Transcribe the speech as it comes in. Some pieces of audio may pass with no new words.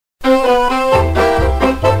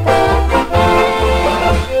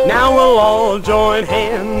we'll all join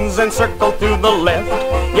hands and circle to the left.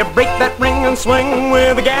 You break that ring and swing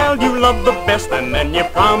with the gal you love the best, and then you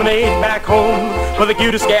promenade back home with the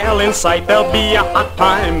cutest gal in sight. There'll be a hot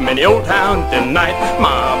time in the old town tonight.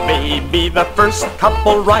 My baby, the first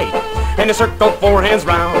couple right in a circle, 4 hands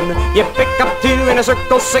round. You pick up 2 in a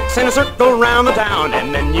circle, 6 in a circle round the town,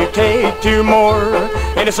 and then you take 2 more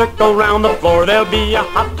in a circle round the floor. There'll be a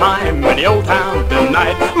hot time in the old town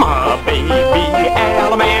tonight. My baby,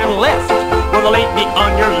 Alaman left with a lady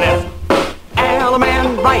on your left.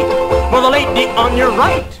 Alaman right with a lady on your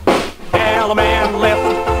right. Alaman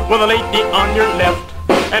left with a lady on your left.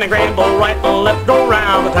 And a grand old right and left go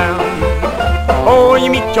round the town. Oh, you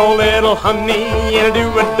meet your little honey in a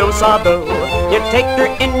do-a-do-sa-do. You take her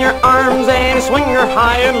in your arms and you swing her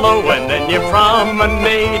high and low, and then you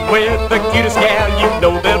promenade with the cutest gal you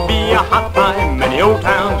know. There'll be a hot time in the old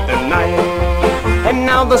town tonight. And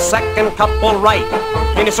now the second couple right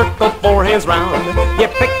in a circle, 4 hands round. You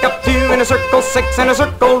pick up 2 in a circle, 6 in a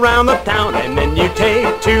circle round the town, and then you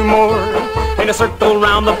take 2 more in a circle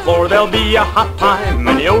round the floor. There'll be a hot time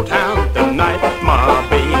in the old town tonight. My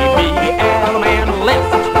baby, Alaman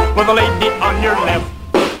left with a lady on your left.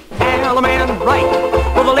 Alaman right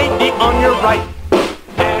with a lady on your right.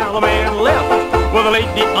 Alaman left with a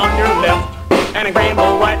lady on your left. And a grand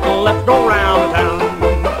old right and left go round the town.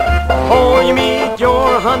 Oh, you meet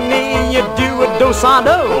your honey, you do a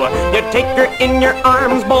do-sa-do. You take her in your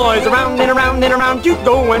arms, boys, around and around and around you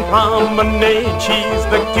go and promenade. She's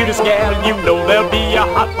the cutest gal you know. There'll be a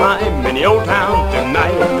hot time in the old town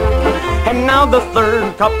tonight. And now the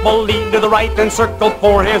third couple lead to the right and circle,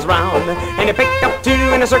 4 hands round. And you pick up 2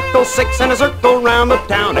 in a circle, 6 in a circle round the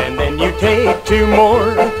town, and then you take 2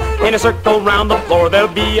 more in a circle round the floor. There'll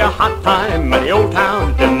be a hot time in the old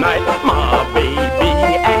town tonight. My baby,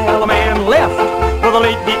 Alaman left with a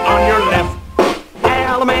lady on your left.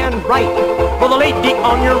 Alaman right with a lady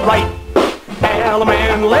on your right.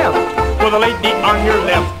 Alaman left with a lady on your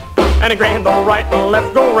left. And a grand old right and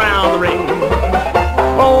left go round the ring.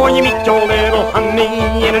 Oh, you meet your little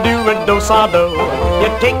honey in a do-a-do-sa-do. You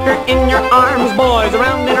take her in your arms, boys,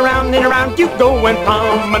 around and around and around you go and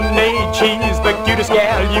promenade. She's the cutest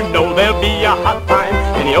gal you know. There'll be a hot time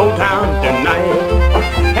in the old town tonight.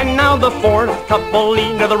 And now the fourth couple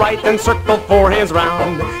lean to the right and circle, 4 hands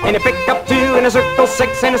round. And you pick up 2 in a circle,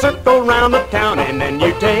 6 in a circle round the town, and then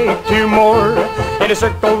you take 2 more in a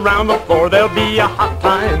circle round the floor. There'll be a hot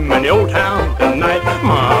time in the old town tonight.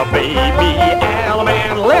 My baby,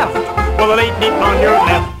 Alaman left with a lady on your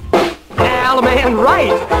left. Alaman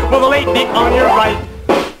right with a lady on your right.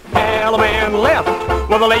 Alaman left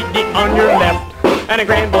with a lady on your left. And a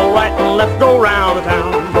grand old right and left go round the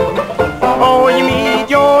town. Oh, you meet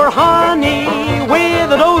your honey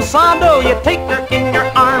with a do-sa-do. You take her in your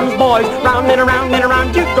arms, boys, round and around and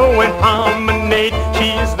around you go and promenade.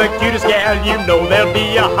 She's the cutest gal you know. There'll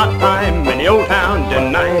be a hot time in the old town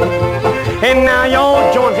tonight. And now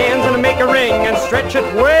y'all join hands and make a ring and stretch it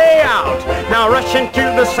way out. Now rush into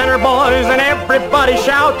the center, boys, and everybody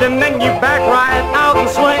shout. And then you back right out and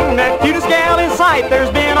swing that cutest gal in sight. There's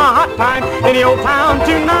been a hot time in the old town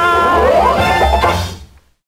tonight.